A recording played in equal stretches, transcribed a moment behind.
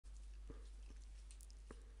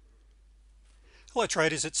Hello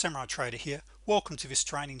traders, it's Samurai Trader here. Welcome to this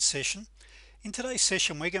training session. In today's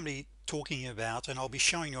session we're going to be talking about, and I'll be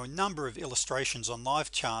showing you a number of illustrations on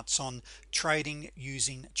live charts on trading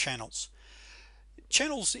using channels.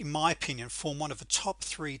 Channels, in my opinion, form one of the top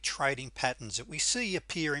three trading patterns that we see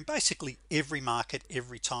appear in basically every market,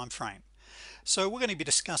 every time frame. So we're going to be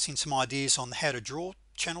discussing some ideas on how to draw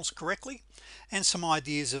channels correctly and some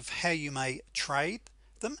ideas of how you may trade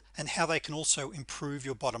them and how they can also improve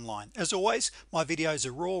your bottom line. As always, my videos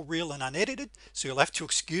are raw, real, and unedited, so you'll have to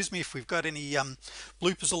excuse me if we've got any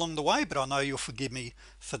bloopers along the way, but I know you'll forgive me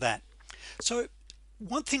for that. So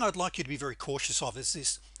one thing I'd like you to be very cautious of is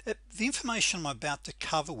this: the information I'm about to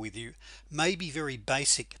cover with you may be very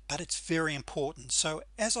basic, but it's very important. So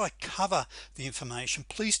as I cover the information,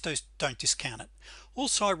 please don't discount it.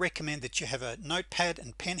 Also, I recommend that you have a notepad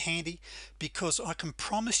and pen handy, because I can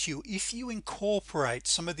promise you, if you incorporate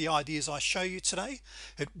some of the ideas I show you today,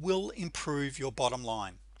 it will improve your bottom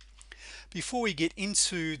line. Before we get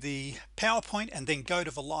into the PowerPoint and then go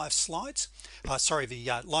to the live slides,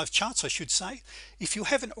 live charts I should say, if you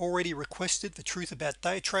haven't already requested The Truth About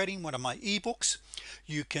Day Trading, one of my ebooks,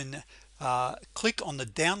 you can click on the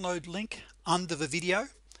download link under the video,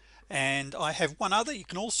 and I have one other. You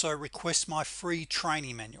can also request my free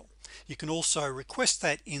training manual. You can also request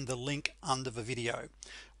that in the link under the video,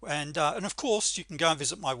 and of course you can go and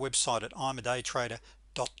visit my website at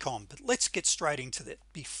imadaytrader.com. But let's get straight into that.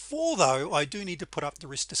 Before though, I do need to put up the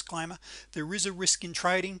risk disclaimer. There is a risk in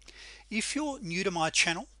trading. If you're new to my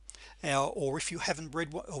channel, or if you haven't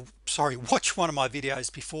watched one of my videos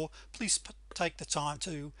before, please take the time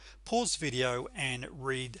to pause the video and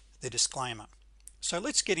read the disclaimer. So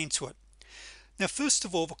let's get into it. Now, first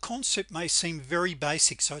of all, the concept may seem very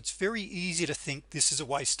basic, so it's very easy to think this is a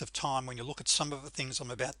waste of time when you look at some of the things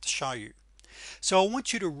I'm about to show you. So I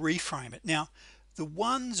want you to reframe it. Now, the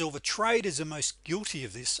ones, or the traders, are most guilty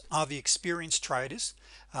of this are the experienced traders.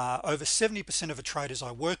 Over 70% of the traders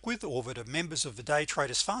I work with, or that are members of the Day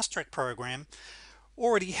Traders Fast Track program,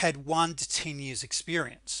 already had 1 to 10 years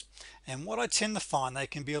experience. And what I tend to find, they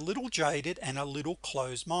can be a little jaded and a little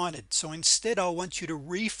closed-minded. So instead, I want you to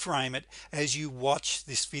reframe it as you watch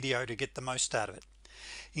this video to get the most out of it.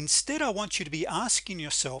 Instead, I want you to be asking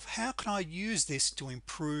yourself, how can I use this to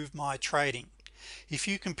improve my trading? If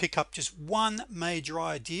you can pick up just one major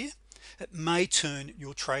idea, it may turn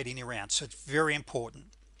your trading around. So it's very important.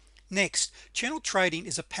 Next, channel trading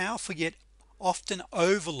is a powerful yet often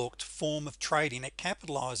overlooked form of trading that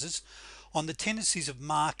capitalizes on the tendencies of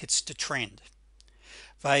markets to trend.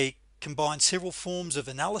 They combine several forms of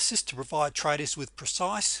analysis to provide traders with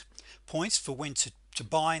precise points for when to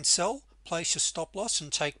buy and sell, place your stop loss,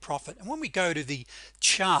 and take profit. And when we go to the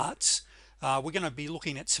charts, we're going to be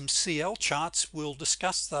looking at some CL charts. We'll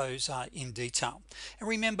discuss those in detail. And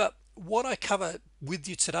remember, what I cover with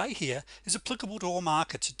you today here is applicable to all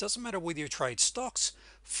markets. It doesn't matter whether you trade stocks,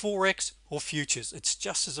 forex, or futures. It's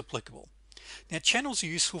just as applicable. Now, channels are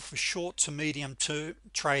useful for short to medium term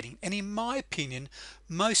trading, and in my opinion,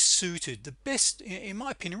 most suited, the best, in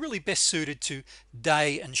my opinion, really best suited to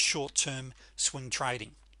day and short-term swing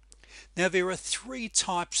trading. Now, there are three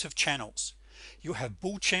types of channels. You have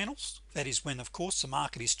bull channels, that is when, of course, the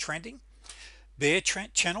market is trending; bear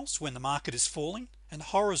channels, when the market is falling; and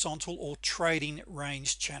horizontal or trading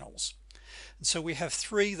range channels. And so we have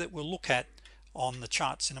three that we'll look at on the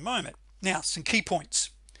charts in a moment. Now, some key points.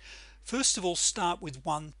 First of all, start with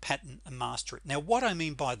one pattern and master it. Now, what I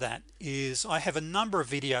mean by that is I have a number of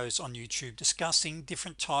videos on YouTube discussing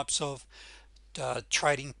different types of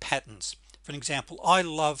trading patterns. For example, I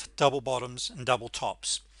love double bottoms and double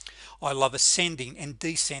tops. I love ascending and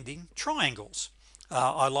descending triangles.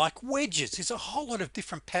 I like wedges. There's a whole lot of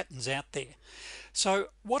different patterns out there. So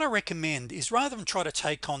what I recommend is, rather than try to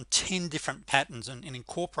take on 10 different patterns and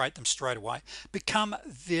incorporate them straight away, become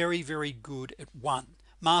very, very good at one.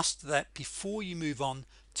 Master that before you move on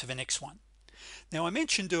to the next one. Now, I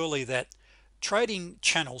mentioned earlier that trading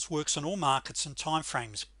channels works on all markets and time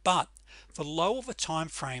frames, but the lower the time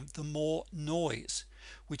frame, the more noise,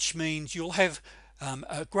 which means you'll have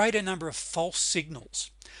a greater number of false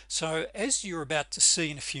signals. So as you're about to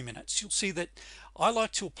see in a few minutes, you'll see that I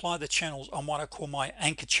like to apply the channels on what I call my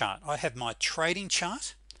anchor chart. I have my trading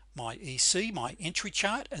chart, my EC, my entry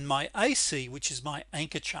chart, and my AC, which is my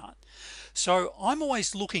anchor chart. So I'm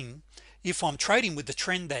always looking, if I'm trading with the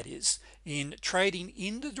trend, that is, in trading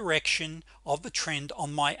in the direction of the trend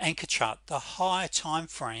on my anchor chart, the higher time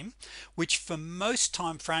frame, which for most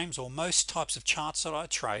time frames or most types of charts that I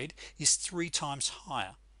trade is 3 times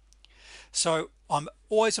higher. So I'm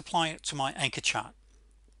always applying it to my anchor chart.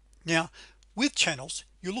 Now, with channels,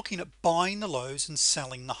 you're looking at buying the lows and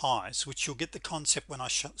selling the highs, which you'll get the concept when I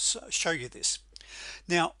show you this.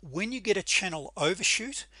 Now when you get a channel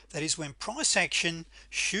overshoot, that is when price action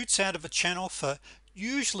shoots out of a channel for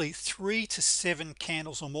usually 3 to 7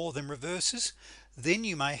 candles or more, then reverses, then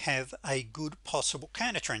you may have a good possible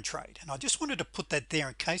counter trend trade. And I just wanted to put that there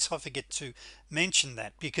in case I forget to mention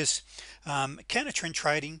that, because counter trend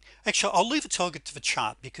trading, actually I'll leave it till I get to the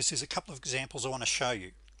chart, because there's a couple of examples I want to show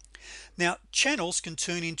you. Now channels can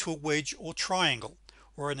turn into a wedge or triangle,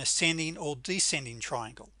 or an ascending or descending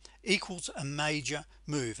triangle equals a major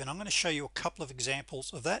move, and I'm going to show you a couple of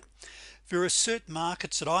examples of that. There are certain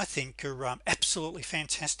markets that I think are absolutely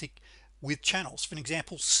fantastic with channels. For an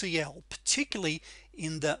example, CL, particularly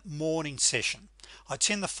in the morning session. I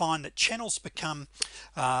tend to find that channels become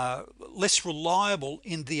less reliable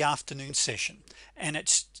in the afternoon session, and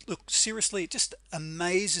it's, look, seriously, it just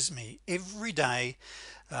amazes me every day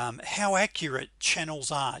how accurate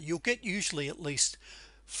channels are. You'll get usually at least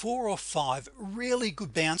 4 or 5 really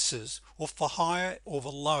good bounces off the high or the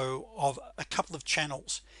low of a couple of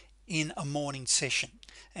channels in a morning session,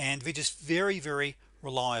 and they're just very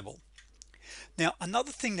reliable. Now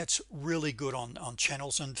another thing that's really good on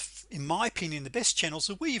channels, and in my opinion the best channels,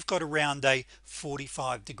 are where you've got around a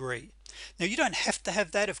 45 degree. Now you don't have to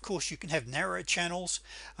have that, of course you can have narrow channels,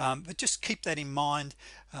 but just keep that in mind.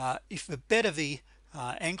 If the better the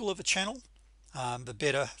angle of a channel, the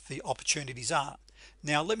better the opportunities are.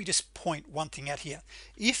 Now let me just point one thing out here.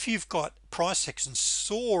 If you've got price action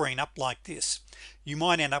soaring up like this, you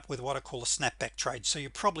might end up with what I call a snapback trade. So you're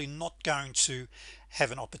probably not going to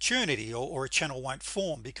have an opportunity, or a channel won't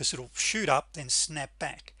form, because it'll shoot up then snap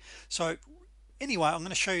back. So anyway, I'm going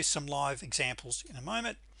to show you some live examples in a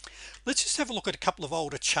moment. Let's just have a look at a couple of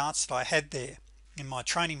older charts that I had there in my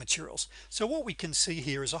training materials. So what we can see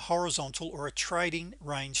here is a horizontal or a trading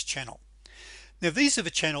range channel. Now these are the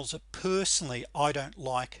channels that personally I don't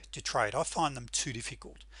like to trade. I find them too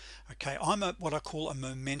difficult. Okay, I'm what I call a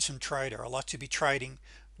momentum trader. I like to be trading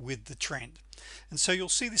with the trend, and so you'll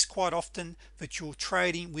see this quite often, that you're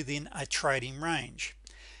trading within a trading range.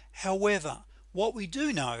 However, what we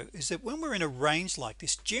do know is that when we're in a range like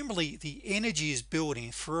this, generally the energy is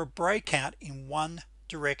building for a breakout in one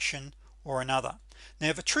direction or another.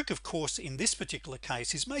 Now the trick, of course, in this particular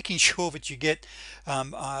case is making sure that you get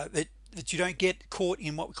that you don't get caught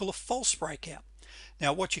in what we call a false breakout.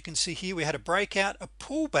 Now what you can see here, we had a breakout, a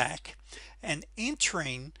pullback, and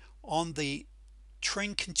entering on the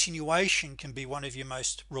trend continuation can be one of your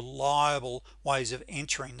most reliable ways of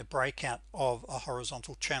entering the breakout of a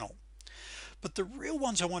horizontal channel. But the real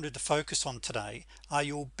ones I wanted to focus on today are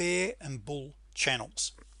your bear and bull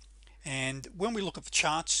channels, and when we look at the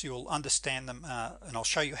charts you'll understand them, and I'll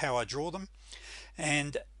show you how I draw them.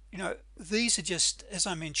 And you know, these are just, as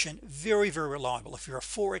I mentioned, very reliable. If you're a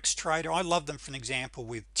forex trader, I love them for an example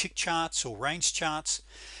with tick charts or range charts,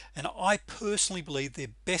 and I personally believe they're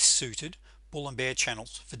best suited, bull and bear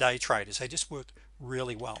channels, for day traders. They just work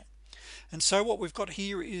really well. And so what we've got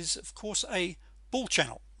here is, of course, a bull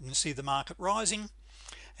channel. You can see the market rising,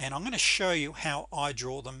 and I'm going to show you how I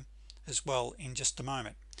draw them as well in just a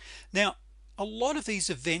moment. Now a lot of these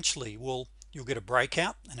eventually you'll get a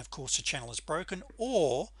breakout, and of course the channel is broken,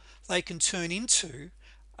 or they can turn into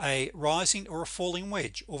a rising or a falling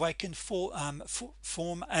wedge, or they can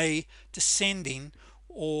form a descending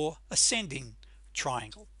or ascending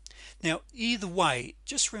triangle. Now either way,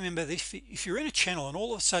 just remember that if you're in a channel and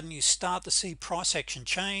all of a sudden you start to see price action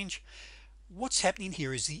change, what's happening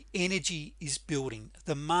here is the energy is building,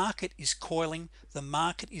 the market is coiling, the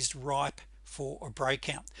market is ripe for a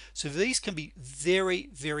breakout. So these can be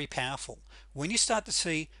very powerful. When you start to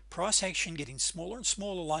see price action getting smaller and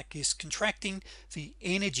smaller like this, contracting, the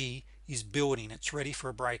energy is building, it's ready for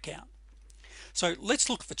a breakout. So let's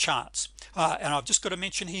look at the charts, and I've just got to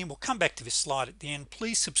mention here, and we'll come back to this slide at the end,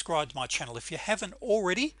 please subscribe to my channel if you haven't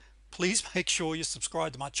already. Please make sure you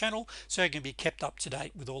subscribe to my channel so you can be kept up to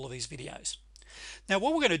date with all of these videos. Now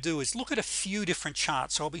what we're going to do is look at a few different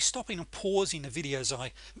charts. So I'll be stopping and pausing the video as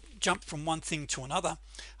I jump from one thing to another,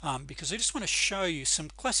 because I just want to show you some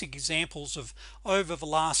classic examples of over the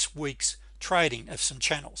last week's trading of some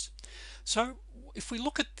channels. So if we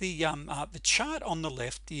look at the chart on the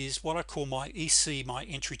left is what I call my EC, my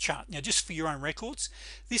entry chart. Now just for your own records,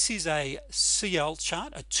 this is a CL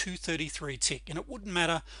chart, a 233 tick, and it wouldn't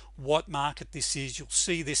matter what market this is, you'll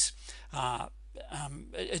see this.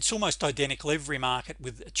 It's almost identical every market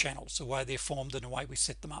with channels, the way they're formed and the way we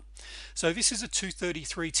set them up. So this is a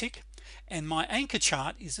 233 tick, and my anchor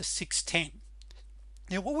chart is a 610.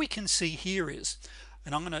 Now what we can see here is,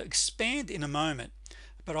 and I'm going to expand in a moment,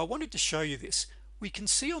 but I wanted to show you this, we can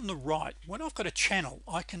see on the right, when I've got a channel,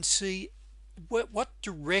 I can see what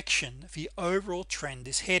direction the overall trend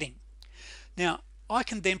is heading. Now I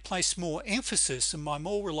can then place more emphasis, and my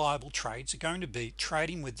more reliable trades are going to be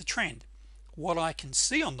trading with the trend. What I can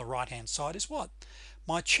see on the right hand side is what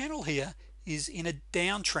my channel here is in a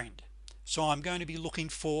downtrend, so I'm going to be looking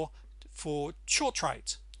for short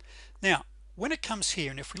trades. Now when it comes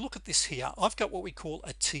here, and if we look at this here, I've got what we call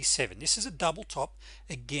a T7. This is a double top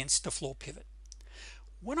against a floor pivot.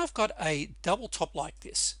 When I've got a double top like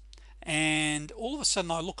this, and all of a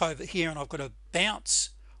sudden I look over here and I've got a bounce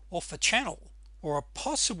off a channel or a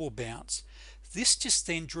possible bounce, this just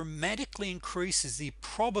then dramatically increases the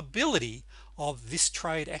probability of this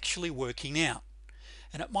trade actually working out,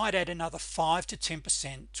 and it might add another 5 to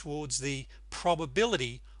 10% towards the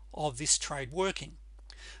probability of this trade working.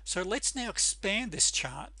 So let's now expand this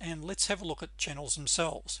chart and let's have a look at channels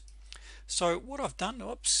themselves. So what I've done,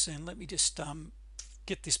 oops, and let me just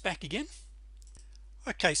get this back again.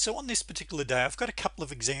 Okay, so on this particular day I've got a couple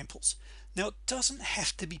of examples. Now it doesn't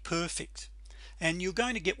have to be perfect, and you're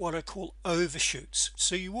going to get what I call overshoots.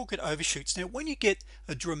 So you will get overshoots. Now when you get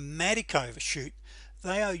a dramatic overshoot,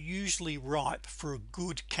 they are usually ripe for a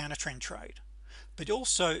good counter trend trade, but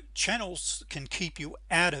also channels can keep you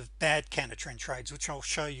out of bad counter trend trades, which I'll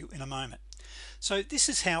show you in a moment. So this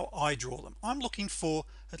is how I draw them. I'm looking for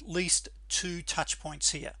at least 2 touch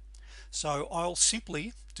points here, so I'll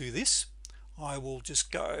simply do this. I will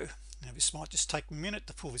just go, now this might just take a minute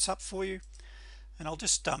to pull this up for you, and I'll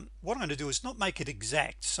just what I'm going to do is not make it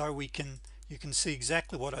exact, so you can see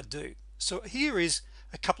exactly what I do. So here is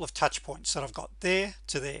a couple of touch points that I've got there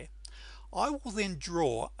to there. I will then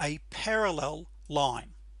draw a parallel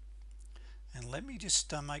line, and let me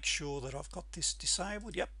just make sure that I've got this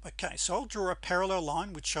disabled. Yep, okay, so I'll draw a parallel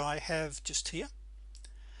line, which I have just here,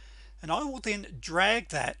 and I will then drag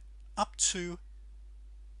that up to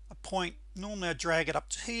a point. Normally I drag it up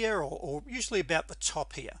to here, or usually about the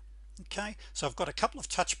top here. Okay, so I've got a couple of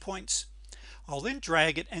touch points. I'll then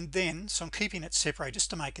drag it, and then, so I'm keeping it separate just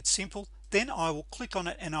to make it simple. Then I will click on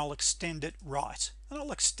it and I'll extend it right, and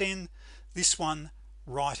I'll extend this one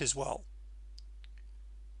right as well.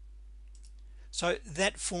 So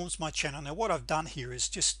that forms my channel. Now what I've done here is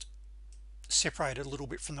just separate it a little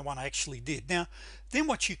bit from the one I actually did. Now then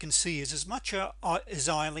what you can see is, as much as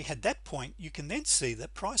I only had that point, you can then see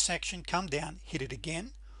that price action come down, hit it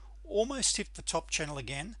again, almost hit the top channel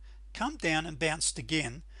again, come down and bounced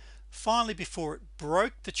again, finally before it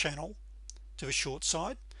broke the channel to the short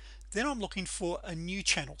side. Then I'm looking for a new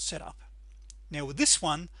channel setup. Now with this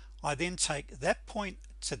one, I then take that point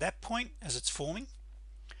to that point as it's forming.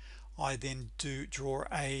 I then draw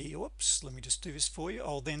a, whoops, let me just do this for you.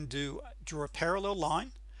 I'll then draw a parallel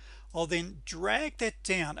line. I'll then drag that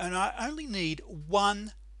down, and I only need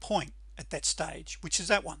 1 point at that stage, which is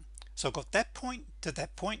that one. So I've got that point to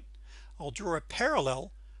that point. I'll draw a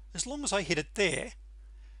parallel as long as I hit it there,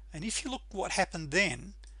 and if you look what happened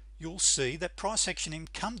then, you'll see that price action then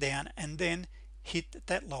come down and then hit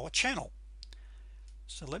that lower channel.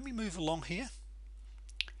 So let me move along here,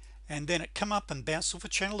 and then it come up and bounce off a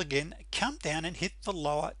channel again, come down and hit the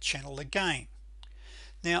lower channel again.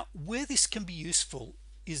 Now where this can be useful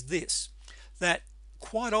is this, that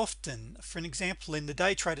quite often, for an example, in the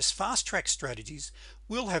day traders fast track strategies,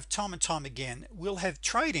 we'll have time and time again, we'll have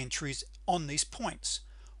trade entries on these points.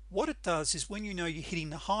 What it does is, when you know you're hitting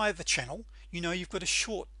the high of a channel, you know you've got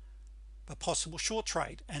a possible short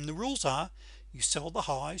trade, and the rules are, you sell the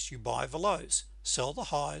highs, you buy the lows, sell the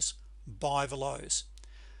highs, buy the lows,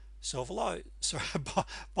 sell the lows, sorry,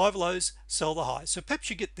 buy the lows, sell the highs. So perhaps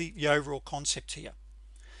you get the overall concept here.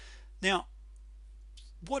 Now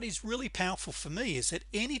what is really powerful for me is that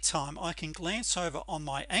anytime I can glance over on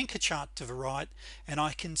my anchor chart to the right, and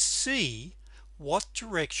I can see what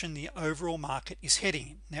direction the overall market is heading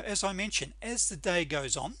in. Now as I mentioned, as the day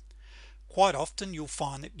goes on, quite often you'll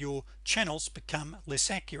find that your channels become less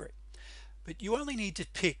accurate, but you only need to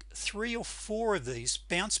pick 3 or 4 of these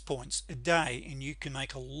bounce points a day, and you can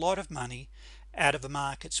make a lot of money out of the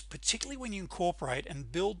markets, particularly when you incorporate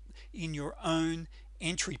and build in your own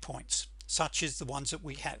entry points, such as the ones that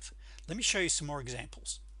we have. Let me show you some more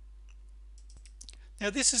examples. Now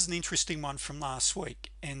this is an interesting one from last week,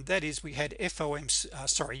 and that is, we had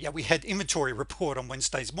we had inventory report on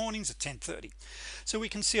Wednesdays mornings at 10:30. So we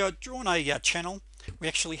can see I've drawn a channel. We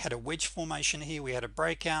actually had a wedge formation here. We had a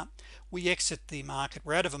breakout. We exit the market.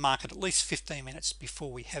 We're out of the market at least 15 minutes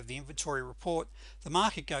before we have the inventory report. The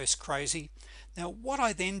market goes crazy. Now what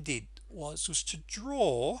I then did was to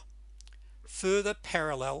draw further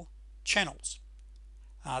parallel channels,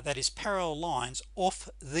 that is parallel lines off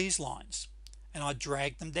these lines, and I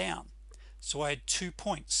drag them down. so I had 2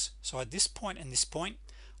 points. So I had this point and this point.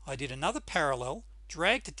 I did another parallel,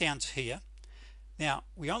 dragged it down to here. Now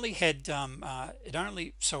we only had it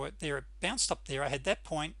only, so it bounced up there. I had that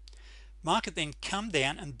point. Market then come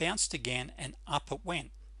down and bounced again, and up it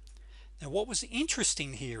went. Now what was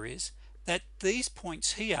interesting here is that these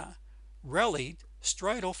points here rallied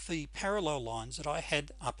straight off the parallel lines that I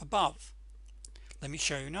had up above. Let me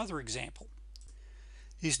show you another example.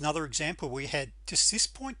 Here's another example. We had just this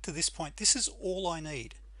point to this point. This is all I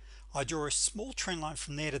need. I draw a small trend line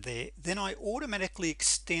from there to there, then I automatically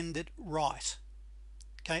extend it right.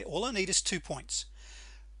 Okay, all I need is 2 points,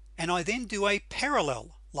 and I then do a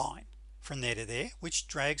parallel line from there to there, which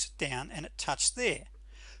drags it down, and it touched there.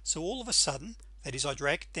 So all of a sudden, that is, I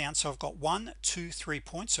drag it down, so I've got 1 2 3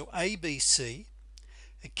 points, so A B C.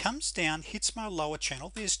 It comes down, hits my lower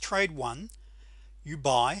channel. There's trade 1. You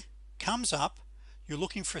buy, comes up, you're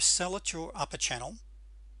looking for a sell at your upper channel,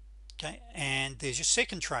 okay, and there's your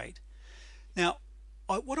second trade. Now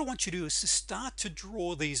what I want you to do is to start to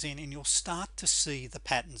draw these in, and you'll start to see the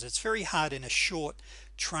patterns. It's very hard in a short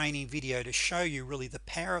training video to show you really the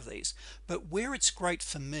power of these, but where it's great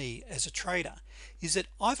for me as a trader is that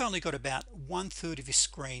I've only got about 1/3 of your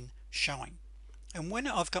screen showing, and when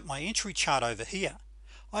I've got my entry chart over here,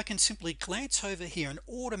 I can simply glance over here and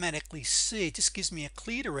automatically see. It just gives me a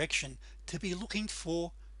clear direction to be looking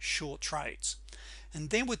for short trades.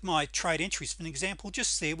 And then with my trade entries, for an example,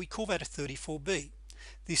 just there we call that a 34B.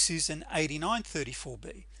 This is an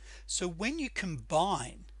 8934B. So when you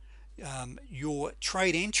combine your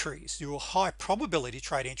trade entries, your high probability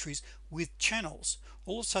trade entries, with channels,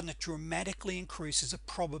 all of a sudden it dramatically increases the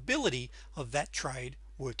probability of that trade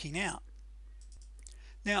working out.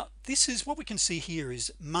 Now this is what we can see here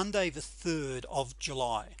is Monday the 3rd of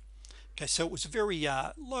July. Okay, so it was a very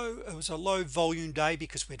low, it was a low volume day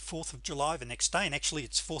because we had 4th of July the next day, and actually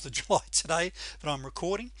it's 4th of July today that I'm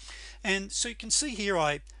recording. And so you can see here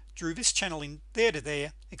I drew this channel in there to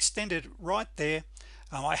there, extended it right there.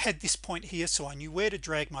 I had this point here, so I knew where to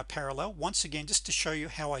drag my parallel. Once again, just to show you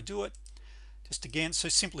how I do it, just again, so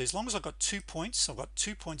simply, as long as I've got 2 points, I've got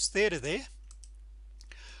 2 points there to there,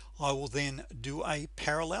 I will then do a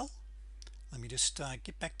parallel. Let me just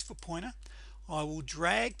get back to the pointer. I will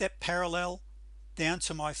drag that parallel down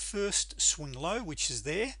to my first swing low, which is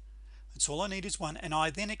there. That's all I need is 1, and I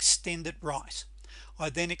then extend it right. I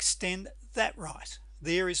then extend that right.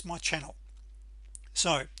 There is my channel.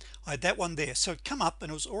 So I had that one there, so it come up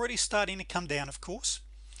and it was already starting to come down, of course.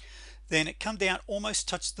 Then it come down, almost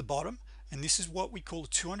touched the bottom, and this is what we call a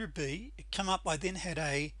 200B. It come up, I then had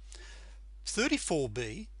a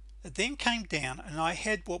 34B. It then came down, and I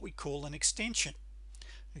had what we call an extension.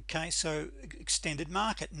 Okay, so extended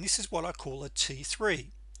market, and this is what I call a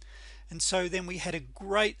T3. And so then we had a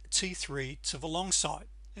great T3 to the long side.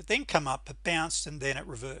 It then come up, it bounced, and then it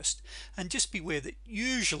reversed. And just beware that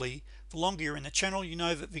usually the longer you're in the channel, you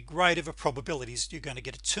know that the greater the probabilities you're going to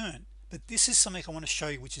get a turn. But this is something I want to show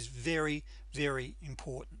you which is very, very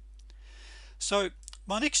important. So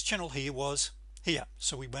my next channel here was here.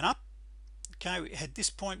 So we went up, okay, we had this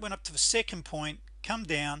point, went up to the second point, come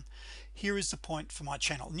down. Here is the point for my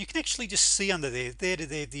channel, and you can actually just see under there to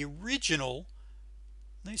there the original.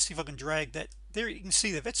 Let me see if I can drag that there. You can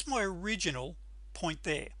see that that's my original point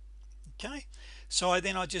there. Okay, so I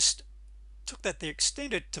just took that there,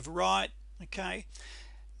 extended it to the right. Okay,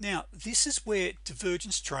 now this is where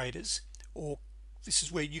divergence traders, or this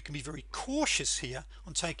is where you can be very cautious here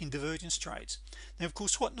on taking divergence trades. Now of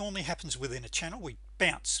course what normally happens within a channel, we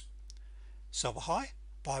bounce, sell the high,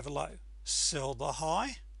 buy the low, sell the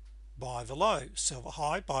high, buy the low, sell the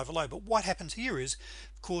high, buy the low. But what happens here is,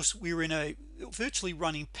 of course, we're in a virtually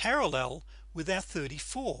running parallel with our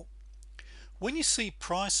 34. When you see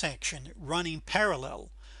price action running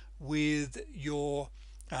parallel with your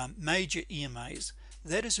major EMAs,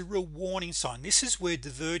 that is a real warning sign. This is where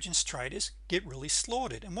divergence traders get really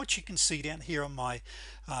slaughtered. And what you can see down here on my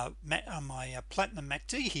platinum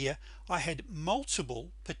MACD here, I had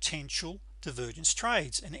multiple potential divergence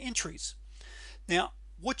trades and entries. Now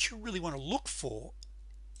what you really want to look for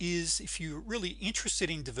is, if you're really interested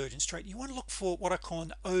in divergence trade, you want to look for what I call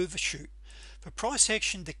an overshoot, for price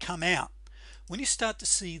action to come out. When you start to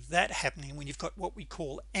see that happening, when you've got what we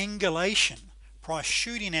call angulation, price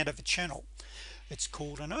shooting out of a channel, it's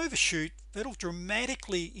called an overshoot. That'll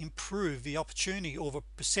dramatically improve the opportunity or the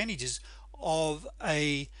percentages of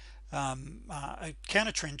a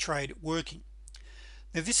counter trend trade working.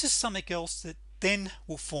 Now this is something else that then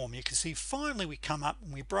will form. You can see finally we come up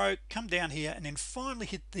and we broke, come down here, and then finally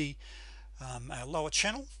hit the lower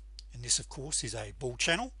channel, and this of course is a bull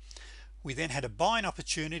channel. We then had a buying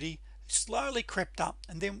opportunity, slowly crept up,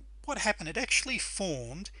 and then what happened, it actually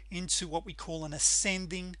formed into what we call an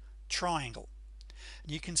ascending triangle.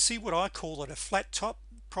 And you can see what I call it a flat top.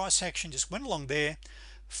 Price action just went along there.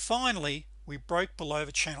 Finally we broke below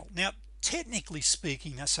the channel. Now technically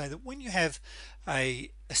speaking, I say that when you have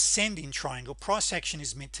a ascending triangle, price action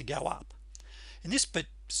is meant to go up in this, but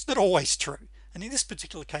it's not always true. And in this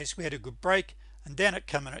particular case we had a good break, and down it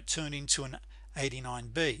come and it turned into an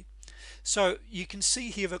 89B. So you can see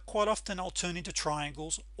here that quite often I'll turn into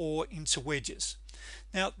triangles or into wedges.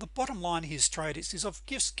 Now the bottom line here, traders, is I've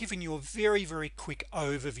just given you a very quick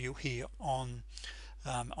overview here on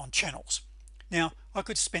channels. Now I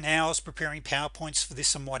could spend hours preparing PowerPoints for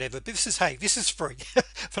this and whatever, but this is, hey, this is free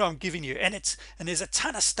that I'm giving you, and there's a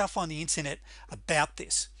ton of stuff on the internet about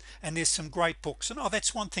this, and there's some great books. And oh,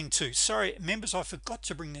 that's one thing too, sorry members, I forgot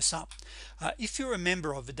to bring this up. If you're a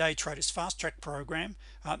member of the Day Traders Fast Track program,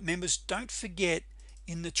 members, don't forget,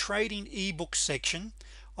 in the trading ebook section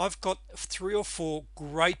I've got 3 or 4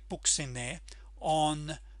 great books in there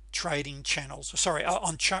on trading channels, sorry,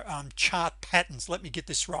 on chart patterns. Let me get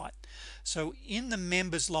this right. So in the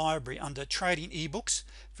members library under trading ebooks,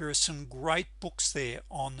 there are some great books there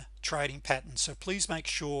on trading patterns, so please make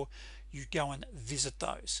sure you go and visit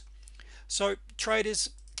those. So traders,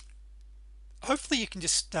 hopefully you can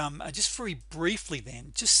just very briefly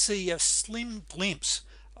then just see a slim glimpse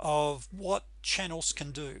of what channels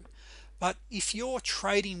can do. But if you're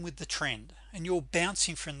trading with the trend and you're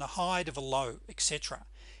bouncing from the high to the low, etc.,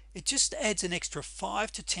 it just adds an extra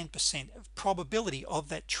 5 to 10% of probability of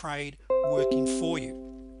that trade working for you.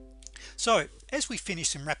 So as we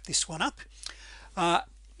finish and wrap this one up,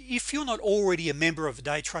 if you're not already a member of the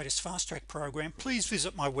Day Traders Fast Track program, please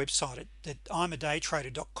visit my website at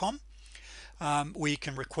imadaytrader.com, where you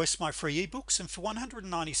can request my free ebooks. And for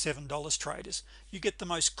 $197, traders, you get the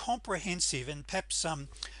most comprehensive and perhaps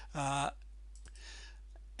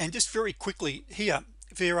and just very quickly here,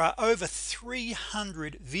 there are over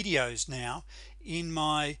 300 videos now in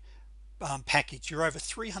my package. You're over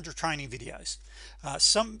 300 training videos.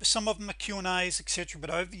 Some of them are Q&As, etc., but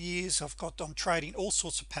over the years I'm trading all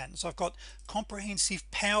sorts of patterns. I've got comprehensive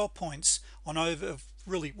PowerPoints on over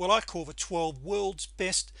really what I call the 12 world's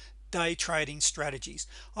best day trading strategies.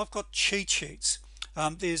 I've got cheat sheets.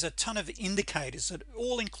 There's a ton of indicators that are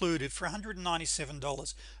all included for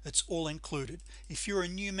 $197. It's all included. If you're a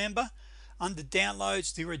new member, under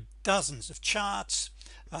downloads there are dozens of charts,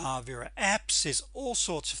 there are apps, there's all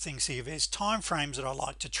sorts of things here. There's time frames that I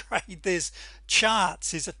like to trade, there's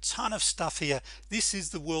charts, there's a ton of stuff here. This is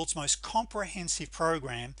the world's most comprehensive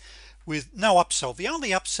program with no upsell. The only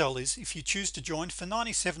upsell is if you choose to join for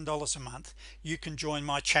 $97 a month, you can join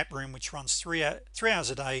my chat room, which runs 3 hours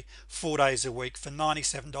a day, 4 days a week, for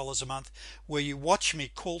 $97 a month, where you watch me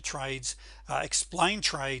call trades, explain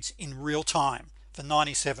trades in real time for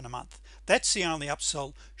 $97 a month. That's the only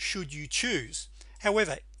upsell should you choose.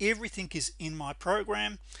 However, everything is in my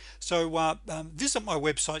program, so visit my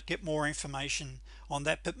website, get more information on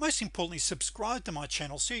that, but most importantly subscribe to my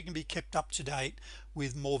channel so you can be kept up to date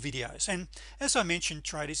with more videos. And as I mentioned,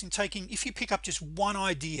 traders, if you pick up just one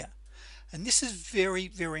idea, and this is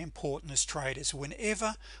very important as traders,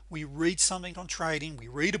 whenever we read something on trading, we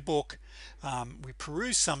read a book, we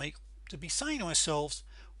peruse something, to be saying to ourselves,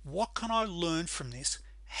 what can I learn from this?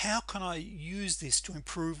 How can I use this to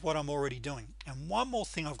improve what I'm already doing? And one more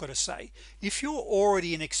thing I've got to say, if you're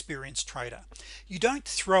already an experienced trader, you don't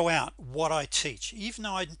throw out what I teach, even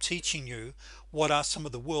though I'm teaching you what are some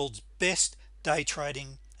of the world's best day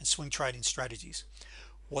trading and swing trading strategies.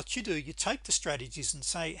 What you do, you take the strategies and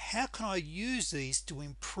say, how can I use these to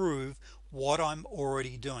improve what I'm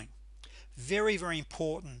already doing? Very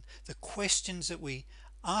important, the questions that we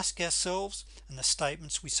ask ourselves and the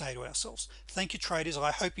statements we say to ourselves. Thank you, traders.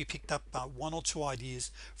 I hope you picked up 1 or 2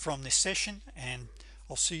 ideas from this session, and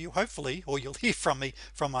I'll see you hopefully, or you'll hear from me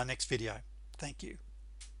from my next video. Thank you.